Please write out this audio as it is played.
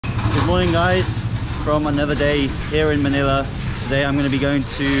morning guys, from another day here in Manila. Today I'm going to be going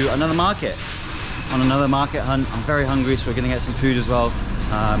to another market, on another market hunt. I'm very hungry, so we're going to get some food as well.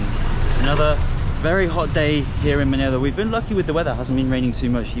 It's another very hot day here in Manila. We've been lucky with the weather, it hasn't been raining too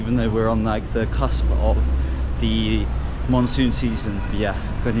much, even though we're on like the cusp of the monsoon season. But yeah,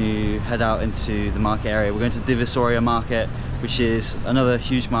 going to head out into the market area. We're going to Divisoria market, which is another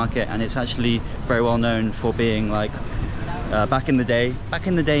huge market, and it's actually very well known for being like back in the day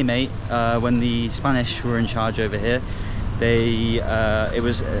mate, when the Spanish were in charge over here, it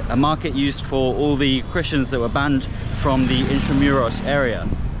was a market used for all the Christians that were banned from the Intramuros area,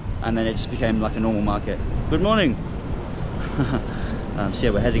 and then it just became like a normal market. Good morning. So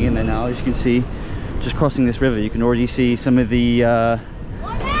yeah, we're heading in there now. As you can see, just crossing this river, you can already see some of the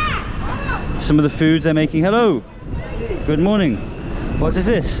foods they're making. Hello. Good morning. What is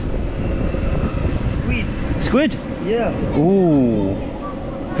this? Squid. Squid? Yeah. Ooh.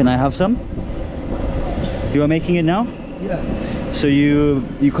 Can I have some? You are making it now? Yeah. So you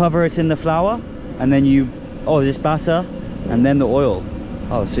cover it in the flour, and then this batter, and then the oil.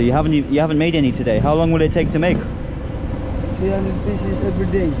 Oh, so you haven't made any today. How long will it take to make? 300 pieces every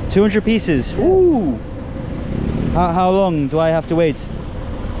day. 200 pieces? Yeah. Ooh. How long do I have to wait?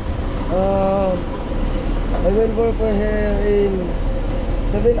 I will work here in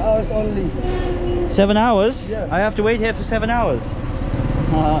 7 hours only. 7 hours? Yeah. I have to wait here for 7 hours.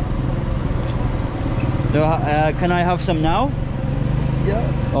 Can I have some now? Yeah.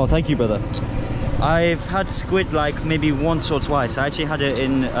 Oh, thank you, brother. I've had squid like maybe once or twice. I actually had it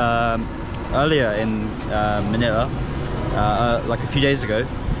in earlier in Manila, like a few days ago,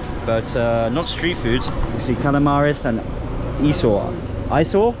 but not street food. You see calamaris and isor.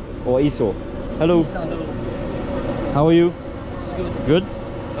 Isor or isor? Hello. Hello. How are you? It's good. Good?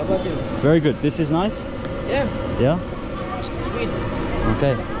 How about you? Very good. This is nice? Yeah. Yeah? Squid.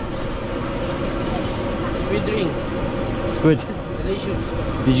 Okay. Squid drink. Squid. Delicious.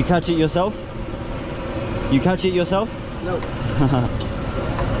 Did you catch it yourself? You catch it yourself? No.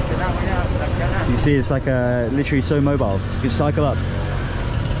 You see, it's like literally so mobile. You can cycle up.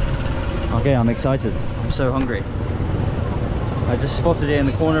 Okay, I'm excited. I'm so hungry. I just spotted it in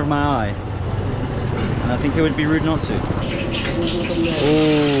the corner of my eye, and I think it would be rude not to. Oh,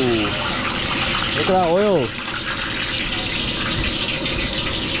 look at that oil.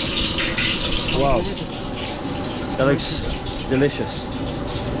 Wow, that looks delicious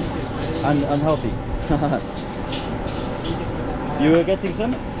and unhealthy. You were getting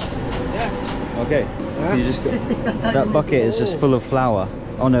some? Yeah. Okay. You just that bucket is just full of flour.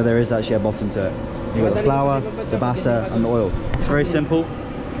 Oh no, there is actually a bottom to it. You've got the flour, the batter, and the oil. It's very simple,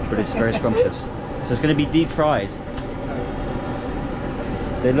 but it's very scrumptious. So it's going to be deep fried.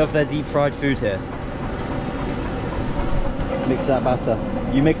 They love their deep fried food here. Mix that batter.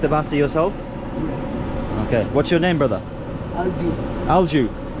 You make the batter yourself? Yeah. Okay. What's your name, brother? Alju. Alju.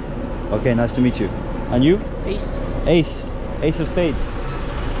 Okay, nice to meet you. And you? Ace. Ace. Ace of spades.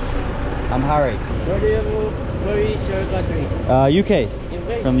 I'm Harry. Where is your country? UK.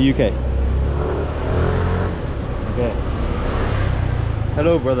 From the UK. Okay.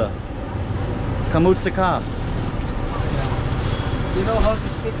 Hello, brother. Kamutsa ka? You know how to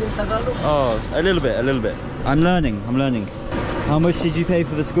speak in Tagalog? Oh, a little bit. I'm learning. How much did you pay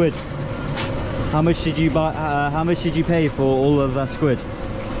for the squid? How much did you buy? How much did you pay for all of that squid?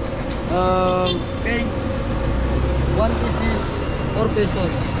 Okay. 1 piece is 4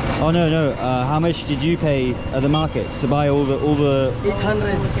 pesos. Oh no. How much did you pay at the market to buy all the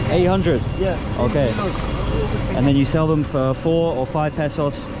 800. 800? Yeah. Okay. And then you sell them for 4 or 5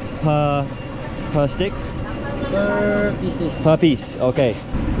 pesos per stick? Per pieces. Per piece. Okay.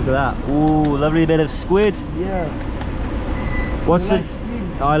 Look at that. Ooh, lovely bit of squid. Yeah. What's You the? like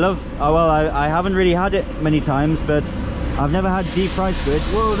squid? I love. Oh well, I haven't really had it many times, but I've never had deep fried squid.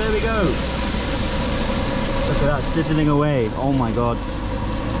 Whoa, there we go. Look at that sizzling away. Oh my god.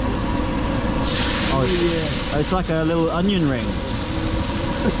 Oh, it's like a little onion ring.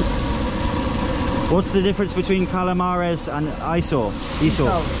 What's the difference between calamares and isor?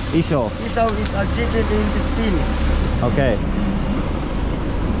 Isor is a chicken intestine. Okay.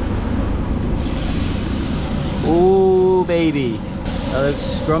 Ooh, baby. That looks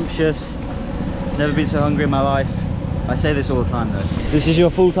scrumptious. Never been so hungry in my life. I say this all the time though. This is your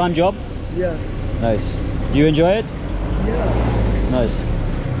full-time job? Yeah. Nice. You enjoy it? Yeah. Nice.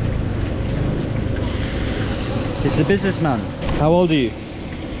 It's a businessman. How old are you?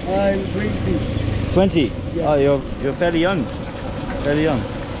 I'm 20. 20? Yeah. Oh, you're fairly young. Fairly young.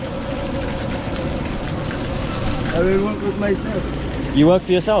 I will work with myself. You work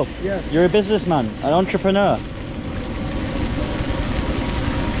for yourself? Yeah. You're a businessman, an entrepreneur.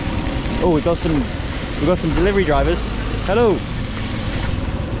 Oh, we got some delivery drivers. Hello.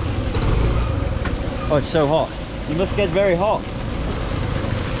 Oh, it's so hot. You must get very hot.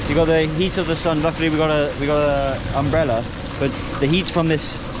 You got the heat of the sun. Luckily, we got a umbrella, but the heat from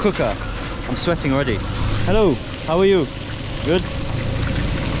this cooker. I'm sweating already. Hello. How are you? Good.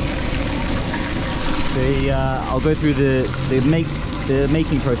 I'll go through the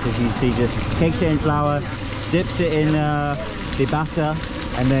making process. You see, just cakes it in flour, dips it in the batter,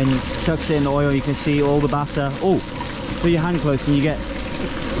 and then chucks it in the oil. You can see all the batter. Oh, put your hand close and you get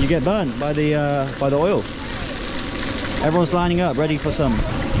burnt by the oil. Everyone's lining up, ready for some.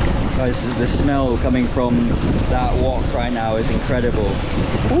 Guys, the smell coming from that wok right now is incredible.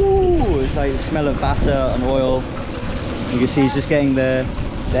 Ooh, it's like the smell of batter and oil. You can see he's just getting the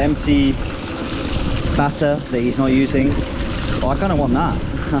empty batter that he's not using. Oh, I kind of want that.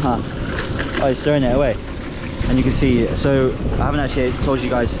 Oh, he's throwing it away. And you can see, so I haven't actually told you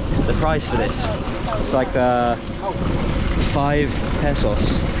guys the price for this. It's like 5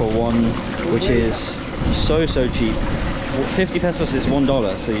 pesos for one, which is so cheap. 50 pesos is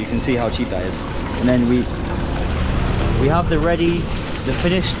 $1, so you can see how cheap that is. And then we have the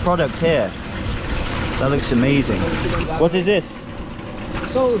finished product here. That looks amazing. What is this?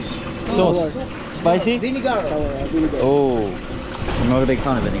 Sauce. Spicy? Vinegar. Oh, I'm not a big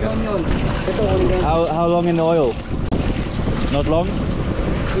fan of vinegar. How long in the oil? Not long? 8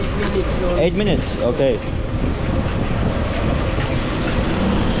 minutes. 8 minutes, okay.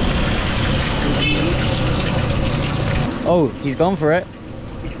 Oh, he's gone for it.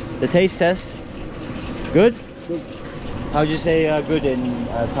 The taste test. Good? Good. How'd you say good in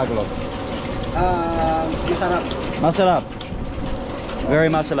Tagalog? Masarap. Masarap. Very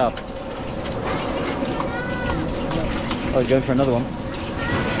masarap. Oh, he's going for another one.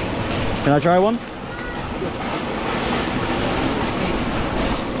 Can I try one?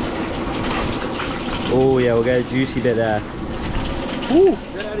 Oh yeah, we'll get a juicy bit there. Ooh.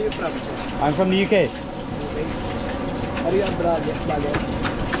 Where are you from, sir? I'm from the UK. Okay. Are you a blogger?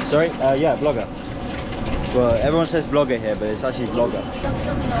 Sorry? Yeah, blogger. Well, everyone says blogger here, but it's actually vlogger.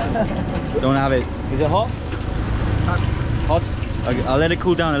 Don't have it. Is it hot? Hot? Okay, I'll let it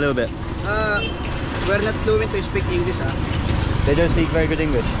cool down a little bit. We're not fluent to speak English, They don't speak very good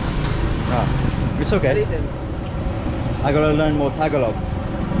English. Ah, it's okay. I gotta learn more Tagalog.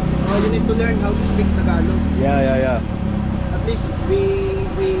 Oh, you need to learn how to speak Tagalog. Yeah. At least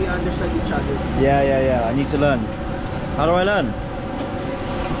we understand each other. Yeah. I need to learn. How do I learn?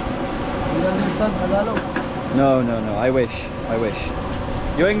 You understand Tagalog? No. I wish.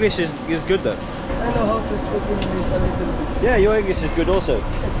 Your English is good though. I know how to speak English a little bit. Yeah, your English is good also.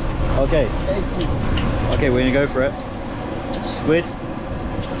 Okay. Thank you. Okay, we're gonna go for it. Squid.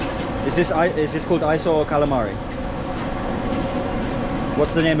 Is this called iso or calamari?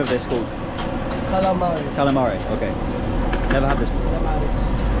 What's the name of this called? Calamari. Calamari. Okay. Never had this before. Calamari.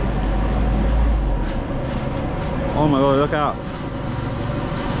 Oh my god, look out.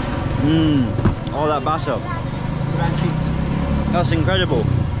 All that batter. Crunchy. That's incredible.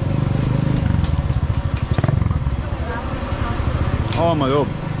 Oh my god.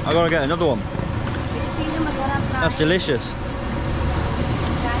 I gotta get another one. That's delicious.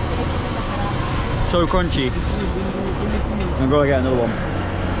 So crunchy. I gotta get another one.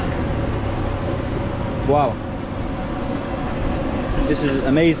 Wow. This is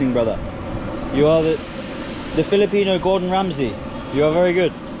amazing, brother. You are the Filipino Gordon Ramsay. You are very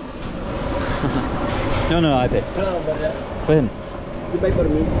good. No, I pay. For him. You buy for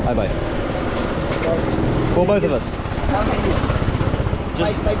me? I buy. For both of us. How many?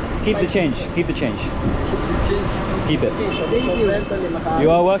 Just keep the change. Keep the change. Keep it. Okay, so thank you. You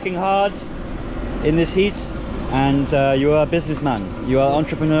are working hard in this heat, and you are a businessman. You are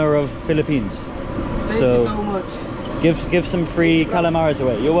entrepreneur of Philippines. Thank you so much. Give some free calamaris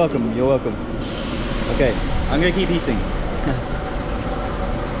away. You're welcome. You're welcome. Okay, I'm gonna keep eating.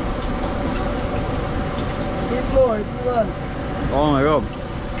 Eat more if you want. Oh my god,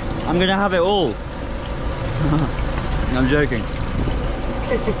 I'm gonna have it all. I'm joking.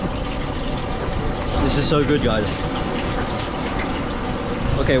 This is so good, guys.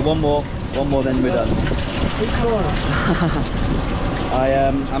 Okay, one more, then we're done. Eat more.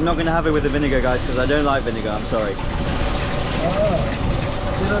 I'm not gonna have it with the vinegar, guys, because I don't like vinegar. I'm sorry.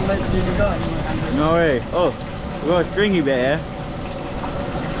 You don't like vinegar? No way. Oh, we got a stringy bit here.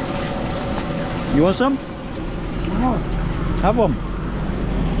 You want some? No. Have one.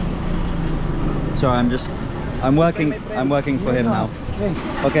 Sorry, I'm working for him now.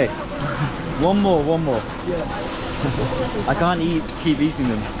 Okay. One more. Yeah. I can't keep eating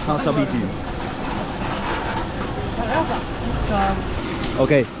them. Can't stop eating them.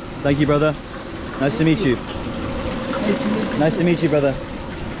 Okay, Thank you, brother. Nice to meet you. Nice to meet you, brother.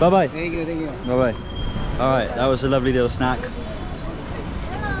 Bye-bye. Thank you, thank you. Bye-bye. All right, that was a lovely little snack.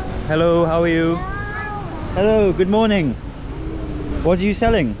 Hello, how are you? Hello, good morning. What are you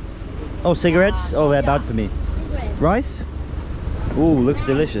selling? Oh, cigarettes? Oh, they're bad for me. Rice? Ooh, looks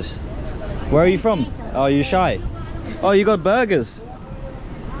delicious. Where are you from? Oh, you shy? Oh, you got burgers.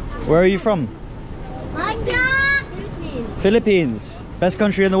 Where are you from? Philippines. Philippines. Best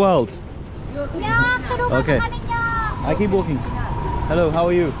country in the world. Okay. I keep walking. Hello, how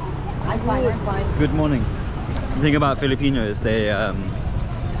are you? I'm fine, I'm fine. Good morning. The thing about Filipinos, they'll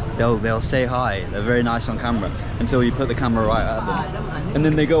say hi. They're very nice on camera until you put the camera right at them, and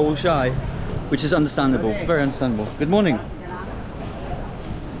then they go all shy, which is understandable. Very understandable. Good morning.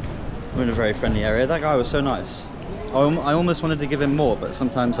 We're in a very friendly area. That guy was so nice. I almost wanted to give him more, but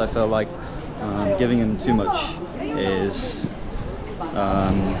sometimes I feel like giving him too much is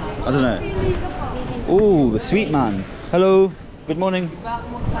I don't know. Oh, the sweet man. Hello. Good morning.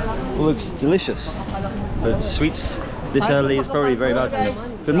 Oh, looks delicious. But sweets this early is probably very bad for me.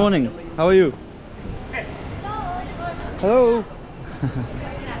 Good morning. How are you? Hello.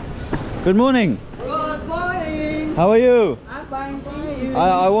 Good morning. Good morning. How are you? I'm fine, thank you.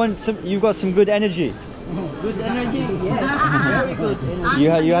 I want some. You've got some good energy. Good energy? Yes, very good energy.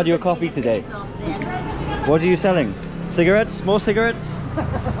 You had your coffee today. What are you selling? Cigarettes? More cigarettes?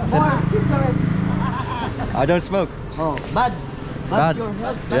 More cigarettes. I don't smoke. Oh, bad. Bad. Your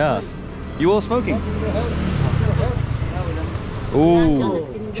health. Yeah. You all smoking? Ooh,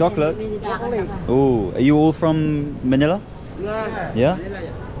 chocolate. Ooh, are you all from Manila? Yeah. Yeah?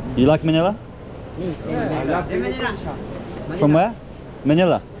 You like Manila? I love Manila. From where?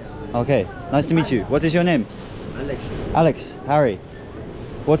 Manila. Okay, nice to meet you. What is your name? Alex. Alex, Harry.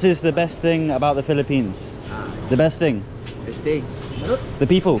 What is the best thing about the Philippines? The best thing? Stay. The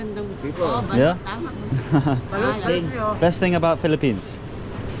people? People. Yeah? Stay. Best thing about Philippines?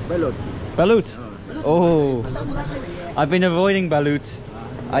 Balot. Balut. Oh, I've been avoiding balut.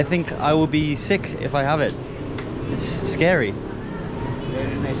 I think I will be sick if I have it. It's scary.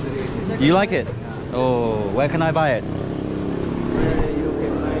 Very nice to eat. You like it? Oh, where can I buy it? You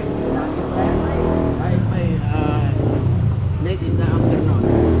can buy late in the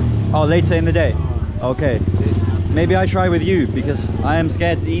afternoon. Oh, later in the day. Okay. Maybe I try with you because I am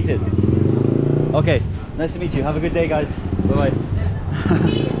scared to eat it. Okay, nice to meet you. Have a good day, guys. Bye-bye.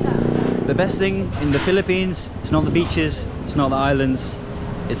 The best thing in the Philippines, it's not the beaches, it's not the islands,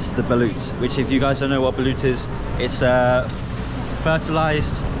 it's the balut. Which, if you guys don't know what balut is, it's a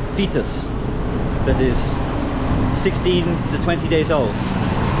fertilized fetus that is 16 to 20 days old.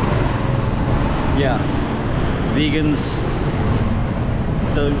 Yeah, vegans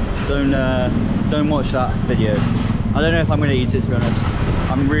don't watch that video. I don't know if I'm gonna eat it, to be honest.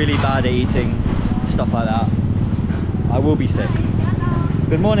 I'm really bad at eating stuff like that. I will be sick.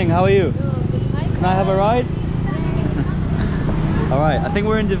 Good morning, how are you? Can I have a ride? Alright, I think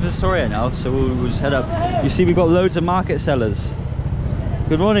we're in Divisoria now, so we'll just head up. You see, we've got loads of market sellers.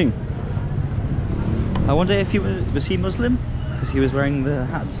 Good morning. I wonder if was he Muslim? Because he was wearing the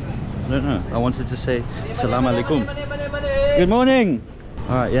hat. I don't know. I wanted to say Salam Alaikum. Good morning.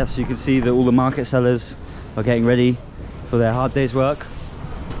 Alright, yeah, so you can see that all the market sellers are getting ready for their hard day's work.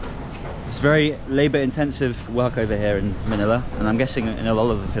 It's very labor intensive work over here in Manila, and I'm guessing in a lot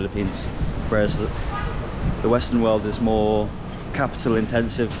of the Philippines, whereas the Western world is more capital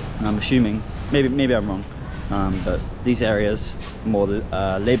intensive, and I'm assuming, maybe I'm wrong, but these areas are more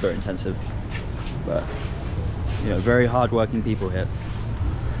labor intensive. But you know, very hard working people here.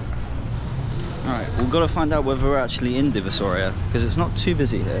 Alright, we've got to find out whether we're actually in Divisoria, because it's not too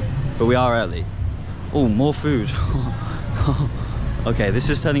busy here, but we are early. Oh, more food. Okay, this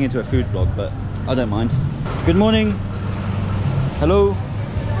is turning into a food vlog, but I don't mind. Good morning. Hello.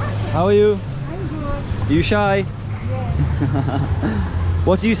 How are you? I'm good. Are you shy? Yes.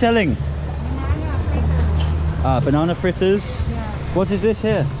 What are you selling? Banana fritters. Banana fritters. Yeah. What is this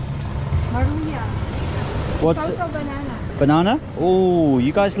here? Maruya. What's It's also banana. banana? Oh,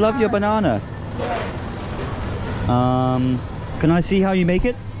 you guys love your banana. Yes. Can I see how you make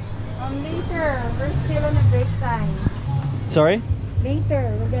it? Later. We're still on a break time. Sorry? Later,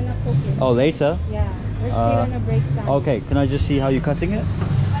 we're gonna cook it. Oh, later? Yeah. We're still on a break time. Okay, can I just see how you're cutting it?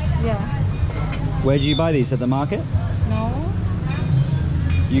 Yeah. Where do you buy these? At the market? No?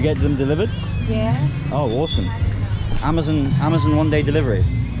 You get them delivered? Yeah. Oh, awesome. Amazon one-day delivery.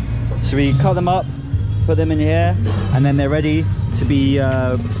 So we cut them up, put them in here, and then they're ready to be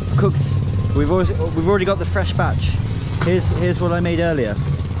cooked. We've already got the fresh batch. Here's what I made earlier.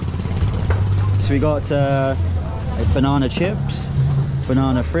 So we got banana chips,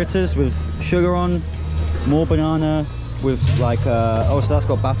 banana fritters with sugar on, more banana with like, oh, so that's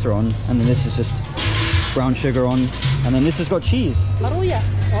got batter on, and then this is just brown sugar on, and then this has got cheese. Maruya.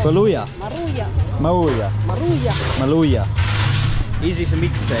 Maruya. Maruya. Maruya. Maruya. Maluya. Easy for me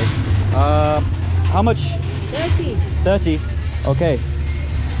to say. How much? 30. 30. Okay.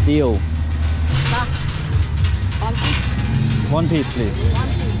 Deal. One piece. 1 piece, please. 1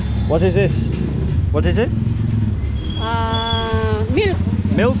 piece. What is this? What is it? Milk.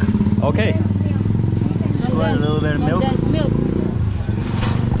 Milk? Okay. Squirt a little bit of milk. Condensed milk.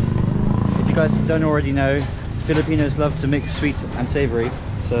 If you guys don't already know, Filipinos love to mix sweet and savory.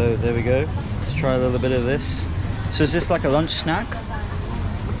 So there we go. Let's try a little bit of this. So is this like a lunch snack?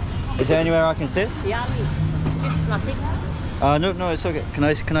 Is there anywhere I can sit? Yummy. Plastic. No, it's okay. Can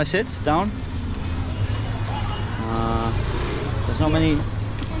I sit down? There's not many.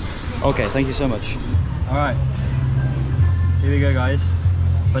 Okay, thank you so much. All right, here we go, guys.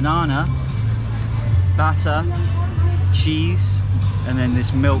 Banana, batter, cheese, and then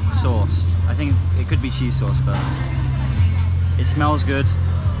this milk sauce. I think it could be cheese sauce, but it smells good.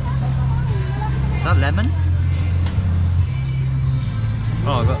 Is that lemon?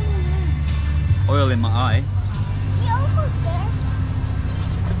 Oh, I got oil in my eye.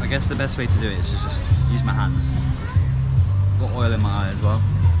 I guess the best way to do it is to just use my hands. Got oil in my eye as well.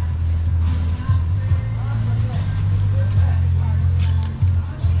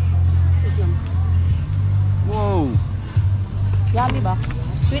 Whoa! Yummy ba?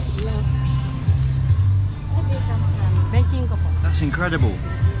 Sweet. Benching ko po. That's incredible.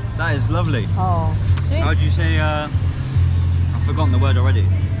 That is lovely. Oh. Sweet. How do you say, I've forgotten the word already.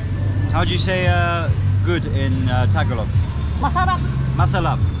 How do you say good in Tagalog? Masarap.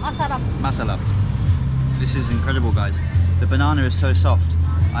 Masalap. Masarap. Masalap. This is incredible, guys. The banana is so soft.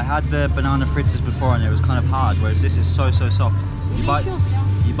 I had the banana fritters before and it was kind of hard, whereas this is so soft.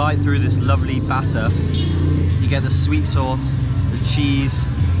 You bite through this lovely batter, you get the sweet sauce, the cheese.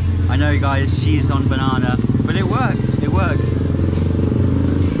 I know, guys, cheese on banana, but it works, it works.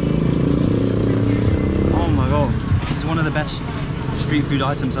 Oh my god, this is one of the best street food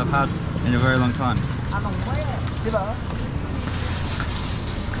items I've had in a very long time.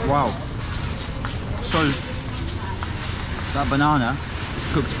 Wow. So, that banana is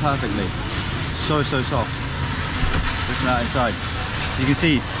cooked perfectly. So soft. Look at that inside. You can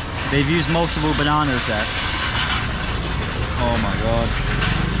see, they've used multiple bananas there. Oh my god.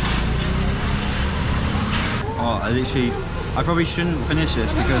 Oh, I probably shouldn't finish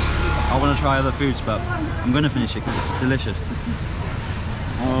this because I want to try other foods, but I'm going to finish it because it's delicious.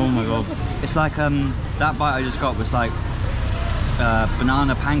 Oh my god. It's like, that bite I just got was like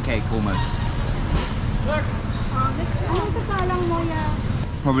banana pancake almost.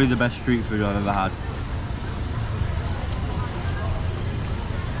 Probably the best street food I've ever had.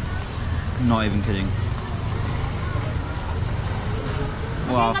 Not even kidding.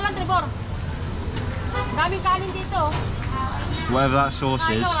 Wow. Whatever that sauce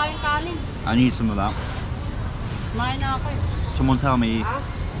is, I need some of that. Someone tell me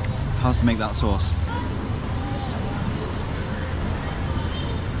how to make that sauce.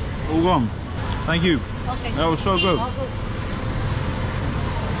 All gone. Thank you. Okay. That was so good. All good.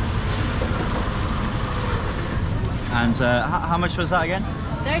 And how much was that again?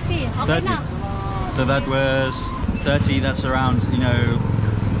 30. Okay 30. na. So that was 30, that's around, you know,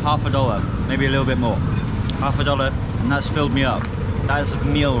 $50, maybe a little bit more. $50, and that's filled me up. That is a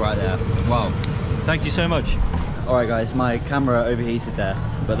meal right there. Wow. Thank you so much. Alright guys, my camera overheated there,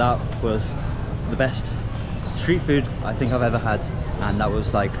 but that was the best street food I think I've ever had, and that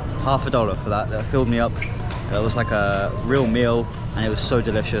was like $50 for that. That filled me up. It was like a real meal, and it was so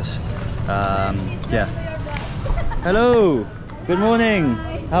delicious. Yeah. Hello. Good morning.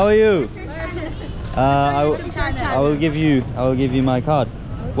 How are you? I will give you my card.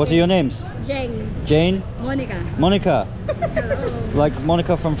 What are your names? Jane. Jane? Monica. Monica. Hello. Like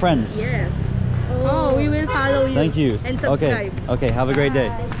Monica from Friends. Yes. Oh, we will follow you. Thank you. And subscribe. Okay, have a great day.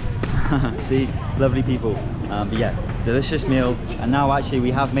 See, lovely people. But yeah, delicious meal. And now actually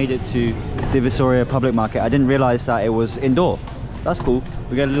we have made it to Divisoria Public Market. I didn't realize that it was indoor. That's cool.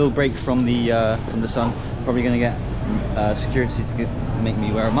 We get a little break from the sun. Probably gonna get security to make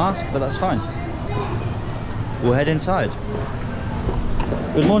me wear a mask, but that's fine. We'll head inside.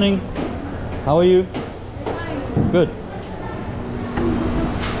 Good morning. How are you? Good.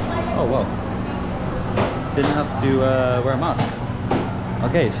 Oh well. Didn't have to wear a mask.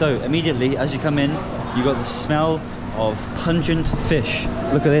 Okay, so immediately as you come in, you got the smell of pungent fish.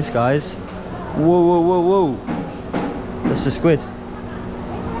 Look at this, guys. Whoa, whoa, whoa, whoa. That's the squid.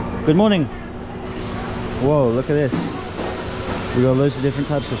 Good morning. Whoa, look at this. We got loads of different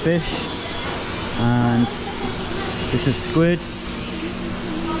types of fish, and this is squid.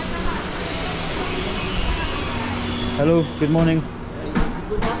 Hello, good morning.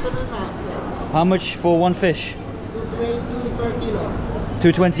 Good afternoon, sir. How much for one fish? 220 per kilo.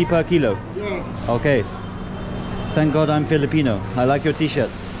 220 per kilo. Yes. Okay. Thank God I'm Filipino. I like your t-shirt.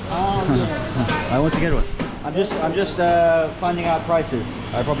 Yes. I want to get one. I'm just finding out prices.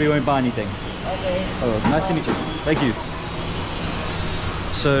 I probably won't buy anything. Okay. Oh, nice to meet you. Thank you.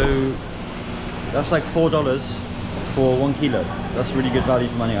 So that's like $4 for 1 kilo. That's really good value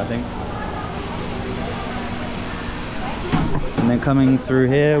for money, I think. And then coming through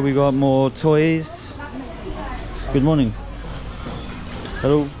here, we got more toys. Good morning.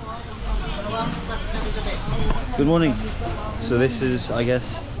 Hello. Good morning. So this is, I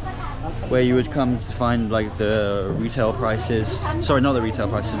guess, where you would come to find like the retail prices. Sorry, not the retail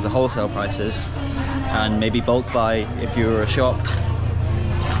prices, the wholesale prices. And maybe bulk buy if you were a shop.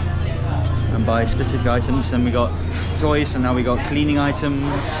 And buy specific items. And we got toys, and now we got cleaning items.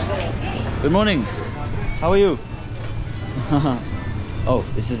 Good morning. How are you? Oh,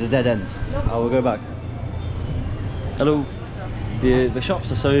 this is a dead end. I will go back. Hello. The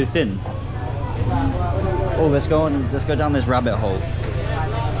shops are so thin. Oh, let's go down this rabbit hole.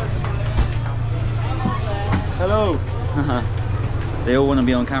 Hello. They all want to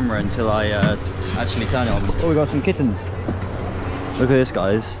be on camera until I actually turn it on. Oh, we got some kittens. Look at this,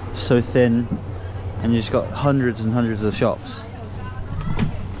 guys. So thin, and you just got hundreds and hundreds of shops.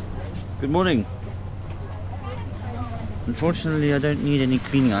 Good morning. Unfortunately, I don't need any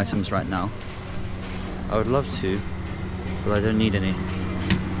cleaning items right now. I would love to, but I don't need any.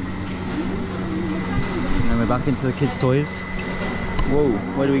 And then we're back into the kids' toys. Whoa,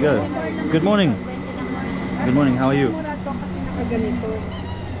 where do we go? Good morning. Good morning, how are you?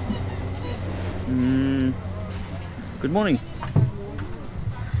 Good morning.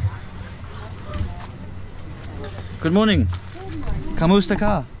 Good morning. Kamusta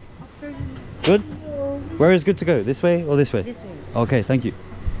ka? Good? Where is good to go? This way or this way? This way. Okay, thank you.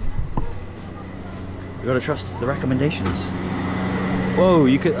 You gotta trust the recommendations. Whoa,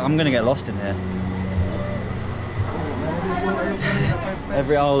 I'm gonna get lost in here.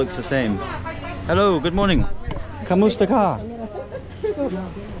 Every aisle looks the same. Hello, good morning. Kamusta ka?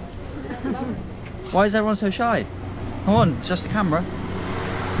 Why is everyone so shy? Come on, it's just a camera.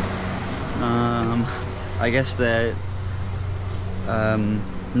 I guess they're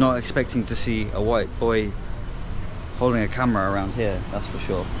not expecting to see a white boy holding a camera around here, that's for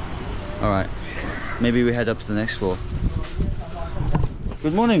sure. Alright, maybe we head up to the next floor.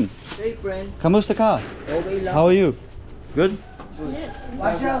 Good morning. Hey, friend. Kamusta ka? Okay lang. How are you? Good?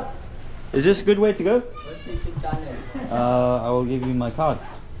 Watch out. Is this a good way to go? What's the YouTube channel? I will give you my card.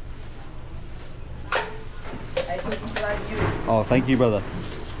 I subscribe you. Oh, thank you, brother.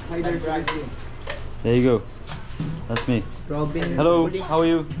 Hi there, Bradley. There you go. That's me. Robin. Hello, Police. how are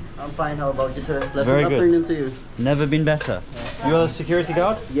you? I'm fine. How about you, sir? Pleasant Very good. afternoon to you. Never been better. You're a security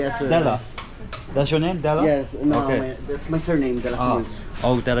guard? Yes, sir. Della. That's your name, Della? Yes. No, Okay. that's my surname, De La Cruz.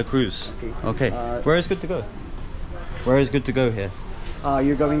 Oh, Dela Cruz. Okay. Okay. Where is good to go? Where is good to go here?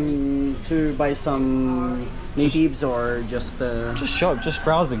 You're going to buy some natives or just Just shop, just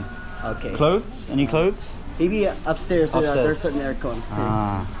browsing. okay. Clothes? Any clothes? Maybe upstairs. Upstairs. There's an aircon.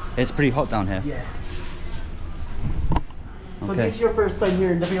 Ah, it's pretty hot down here. Yeah. So Okay. this is your first time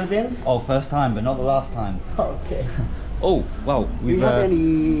here in the Philippines? Oh, first time, but not the last time. Okay. Oh, wow. Do you have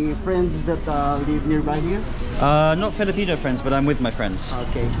any friends that live nearby here? Not Filipino friends, but I'm with my friends.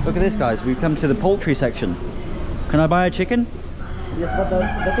 Okay. Look at this, guys. We've come to the poultry section. Can I buy a chicken? Yes, but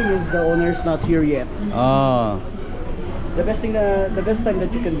the thing is, the owner's not here yet. Ah, The best time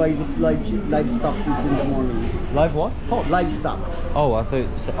that you can buy this livestock is in the morning. live what? Fox. Livestock. Oh, I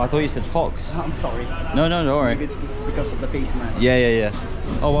thought you said fox. I'm sorry. No, don't worry. Maybe it's because of the face mask. Yeah.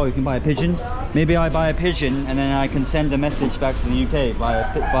 Oh, well, you can buy a pigeon. Maybe I buy a pigeon and then I can send a message back to the UK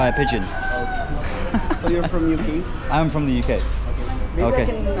via pigeon. Okay. So you're from UK? I'm from the UK. Maybe Okay. I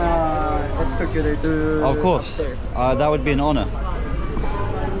can escort you there to Of course. upstairs. That would be an honor.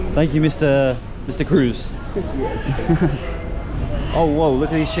 Thank you, Mr. Cruz. Yes. Oh, whoa, look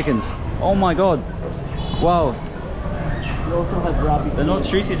at these chickens. Oh my god. Wow. You also have rabbit. They're not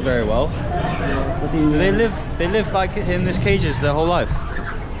treated very well. Do they live like in these cages their whole life?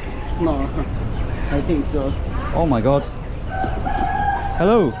 No, I think so. Oh my god.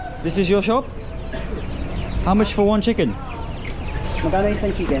 Hello, this is your shop? How much for one chicken? Magkano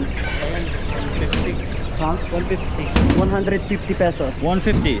isang chicken? 150. Huh? 150. 150 pesos.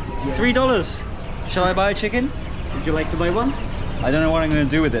 150. Yes. $3. Shall I buy a chicken? Would you like to buy one? I don't know what I'm going to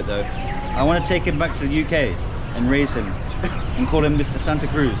do with it though. I want to take him back to the UK and raise him. and call him Mr. Santa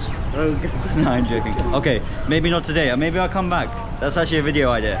Cruz. Okay. No, I'm joking. Okay, maybe not today. Maybe I'll come back. That's actually a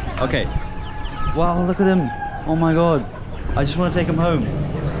video idea. Okay. Wow, look at him. Oh my god. I just want to take him home.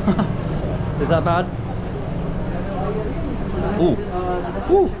 Is that bad? Ooh.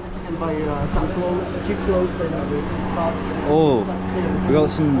 Ooh. Buy some clothes, cheap clothes, and socks. Oh, we got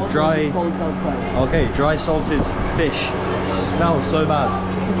some dry. Outside. Okay, dry salted fish. Smells so bad.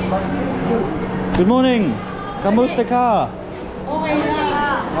 Good morning. Kamusta ka?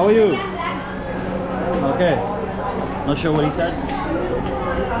 How are you? Okay. Not sure what he said.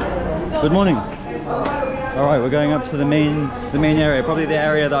 Good morning. All right, we're going up to the main area, probably the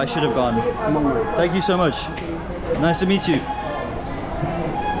area that I should have gone. Thank you so much. Nice to meet you.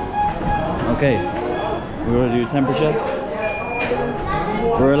 Okay, we're gonna do temperature.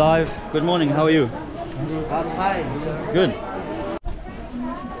 We're alive. Good morning. How are you? Hi. Good.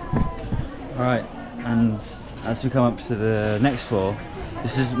 All right, and as we come up to the next floor,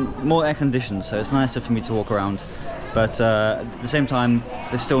 this is more air conditioned, so it's nicer for me to walk around. But at the same time,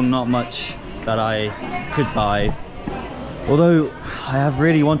 there's still not much that I could buy. Although I have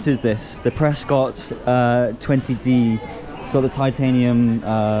really wanted this, the Prescott 20D. It's got the titanium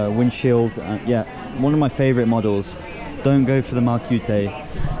windshield. Yeah, one of my favorite models. Don't go for the Marcute.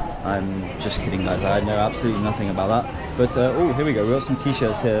 I'm just kidding, guys. I know absolutely nothing about that. But oh, here we go. We've got some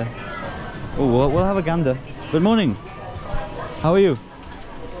t-shirts here. Oh, we'll have a gander. Good morning. How are you?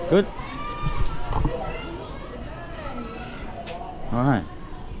 Good? Alright.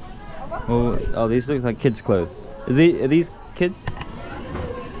 Well, oh, these look like kids' clothes. Are these kids?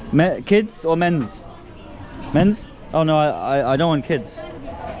 Kids or men's? Men's? Oh no, I don't want kids.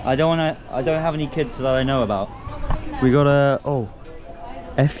 I don't have any kids that I know about. We got a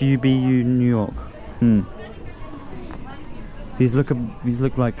FUBU New York. These look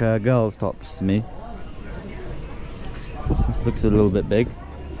like girls' tops to me. This looks a little bit big.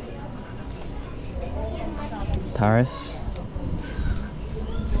 Paris.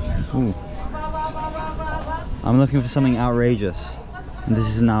 Ooh. I'm looking for something outrageous, and this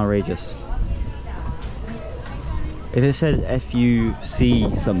isn't outrageous. If it said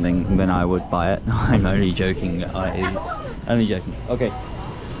FUC something, then I would buy it. I'm only joking, guys. Only joking. Okay,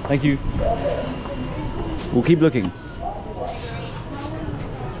 thank you. We'll keep looking.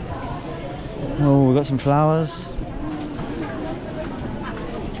 Oh, we've got some flowers.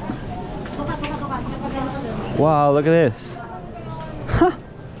 Wow, look at this.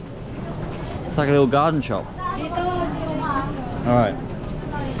 It's like a little garden shop. Alright.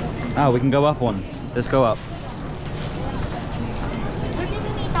 Oh, we can go up one. Let's go up.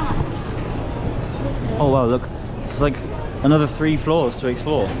 Oh wow, look. It's like another 3 floors to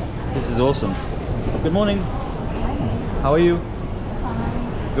explore. This is awesome. Good morning. How are you?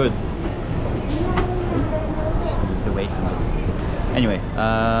 Good. Wait for me. Anyway,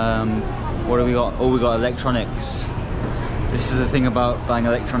 what do we got? Oh, we got electronics. This is the thing about buying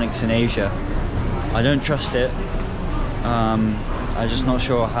electronics in Asia. I don't trust it. I'm just not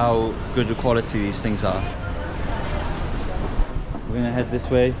sure how good the quality these things are. We're gonna head this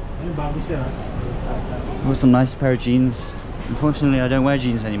way. Got some nice pair of jeans. Unfortunately, I don't wear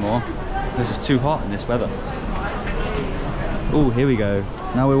jeans anymore because it's too hot in this weather. Oh, here we go.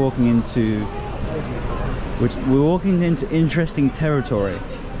 Now we're walking into interesting territory.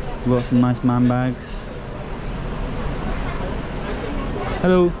 We've got some nice man bags.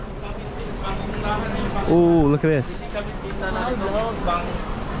 Hello. Oh, look at this.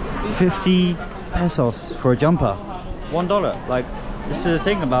 50 pesos for a jumper. $1. Like, this is the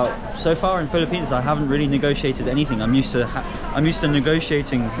thing about, so far in Philippines, I haven't really negotiated anything. I'm used to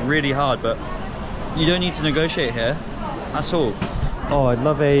negotiating really hard, but you don't need to negotiate here at all. Oh, I'd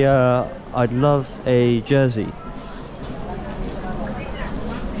love a jersey.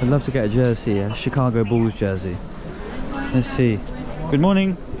 I'd love to get a jersey, a Chicago Bulls jersey. Let's see. Good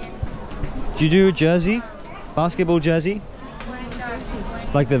morning. Do you do a jersey? Basketball jersey?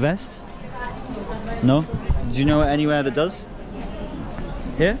 Like the vest? No? Do you know anywhere that does?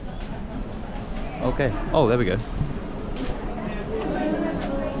 Here? Okay. Oh, there we go.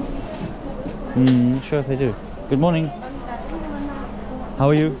 Not sure if they do. Good morning. How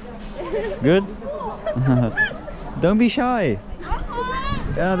are you? Good? Don't be shy.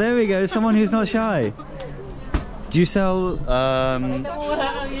 Oh, there we go. Someone who's not shy. Do you sell...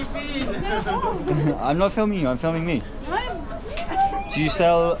 I'm not filming you, I'm filming me. Do you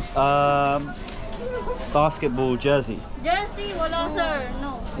sell basketball jersey? Jersey, wala sir,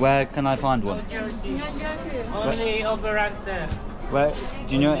 no. Where can I find one? Only overrun, sir. Where?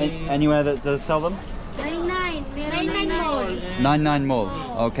 Do you know anywhere that does sell them? 99, 99 mall. 99 Mall.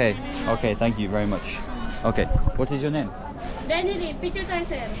 Okay. Okay, thank you very much. Okay. What is your name? Benny, picture tayo,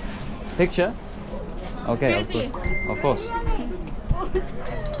 sir. Picture? Okay, Selfie. of course.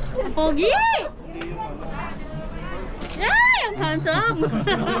 Pogi! Yay! Ang handsome!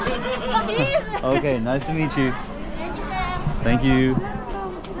 Okay, nice to meet you. Thank you.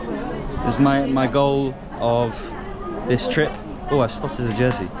 This is my goal of this trip. Oh, I spotted a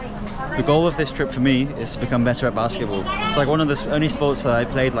jersey. The goal of this trip for me is to become better at basketball. It's like one of the only sports that I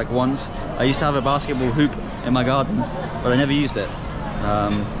played like once. I used to have a basketball hoop in my garden, but I never used it.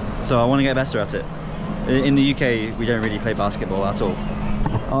 So I want to get better at it. In the UK, we don't really play basketball at all.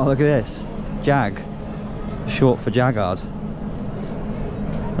 Oh, look at this. Jag. Short for Jaggard.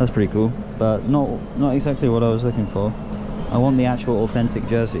 That's pretty cool, but not exactly what I was looking for. I want the actual authentic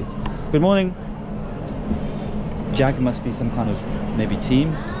jersey. Good morning. Jag must be some kind of maybe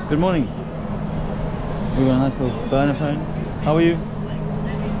team. Good morning. We've got a nice little burner phone. How are you?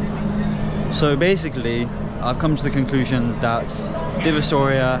 So basically, I've come to the conclusion that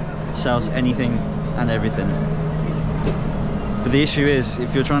Divisoria sells anything and everything. But the issue is,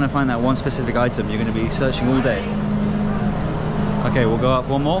 if you're trying to find that one specific item, you're going to be searching all day. Okay, we'll go up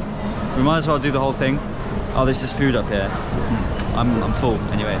one more. We might as well do the whole thing. Oh, this is food up here. I'm full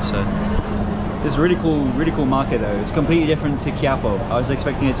anyway, so. It's a really cool market though. It's completely different to Quiapo. I was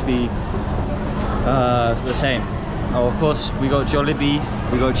expecting it to be the same. Oh, of course, we got Jollibee,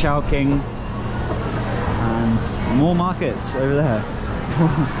 we got Chowking, and more markets over there.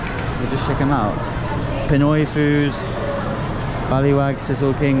 We'll just check them out. Pinoy food, Ballywag,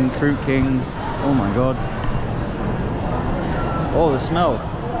 Sizzle King, Fruit King. Oh my god. Oh, the smell.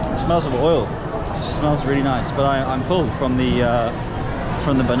 It smells of oil. It smells really nice. But I'm full from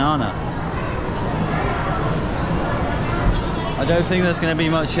the banana. I don't think there's going to be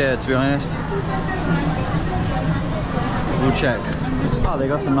much here, to be honest. We'll check. Oh, they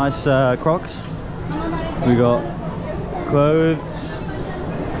got some nice Crocs. We got clothes,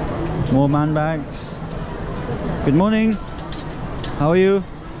 more man bags. Good morning. How are you?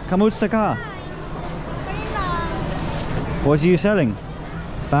 Kamusta ka? What are you selling?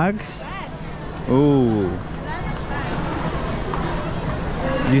 Bags? Ooh.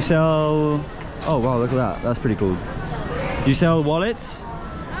 You sell... Oh wow, look at that. That's pretty cool. You sell wallets?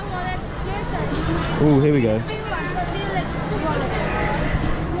 Ooh, here we go.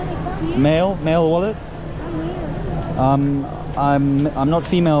 Male wallet? I'm not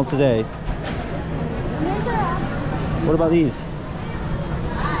female today. What about these?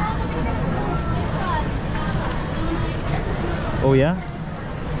 Oh yeah?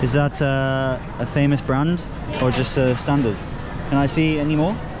 Is that a famous brand or just a standard? Can I see any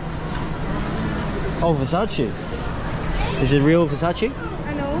more? Oh, Versace. Is it real Versace?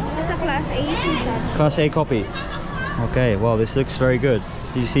 No, it's a Class A Versace. Class A copy. Okay, well this looks very good.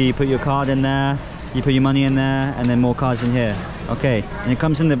 You see, you put your card in there, you put your money in there, and then more cards in here. Okay, and it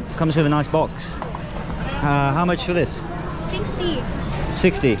comes with a nice box. How much for this? 60.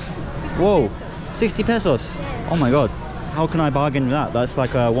 60. Whoa, 60 pesos. Oh my god. How can I bargain with that? That's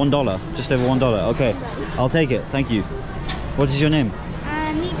like $1, just over $1. Okay, I'll take it. Thank you. What is your name?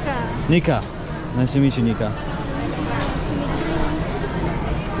 Nika. Nika. Nice to meet you, Nika.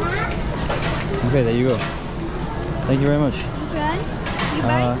 Okay, there you go. Thank you very much. This one? You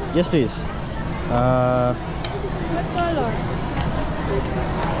buy? Yes, please. What color?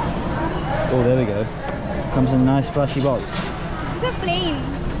 Oh, there we go. Comes in a nice flashy box. It's a plain.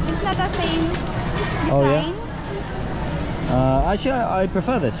 It's not the same design. Oh yeah. Actually, I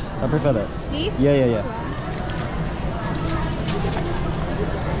prefer this. I prefer that. This? Yeah.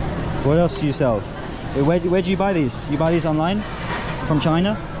 What else do you sell? Where do you buy these? You buy these online? From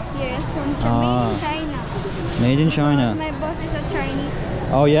China? Yes, from China. Made in China. My boss is a Chinese.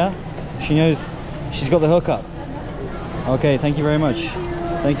 Oh yeah? She knows. She's got the hookup. Okay, thank you very much.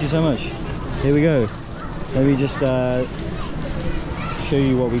 Thank you so much. Here we go. Let me just show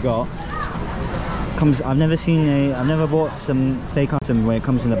you what we got. I've never bought some fake item where it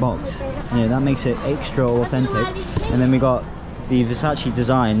comes in a box. You know, that makes it extra authentic. And then we got the Versace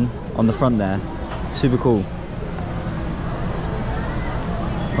design on the front there. Super cool.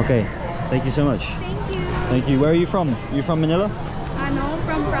 Okay, thank you so much. Thank you. Thank you. Where are you from? You from Manila? No,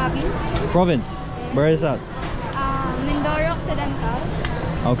 from province. Province? Where is that? Mindoro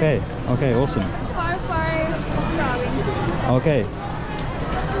Occidental. Okay, okay, awesome. Far province. Okay.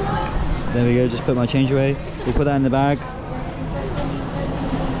 There we go, just put my change away. We'll put that in the bag.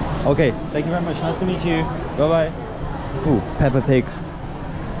 Okay, thank you very much. Nice to meet you. Bye-bye. Ooh, Peppa Pig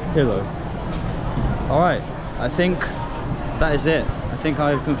pillow. Alright, I think that is it. I think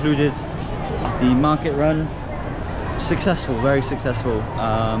I've concluded the market run. Successful, very successful.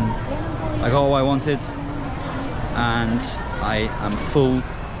 I got what I wanted, and I am full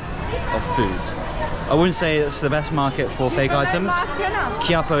of food. I wouldn't say it's the best market for fake items.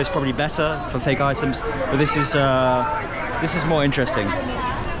 Quiapo is probably better for fake items, but this is more interesting.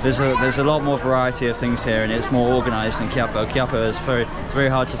 There's a lot more variety of things here, and it's more organized than Quiapo. Quiapo is very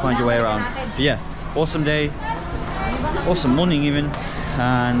hard to find your way around. But yeah, awesome day, awesome morning even,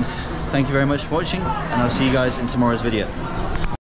 and thank you very much for watching, and I'll see you guys in tomorrow's video.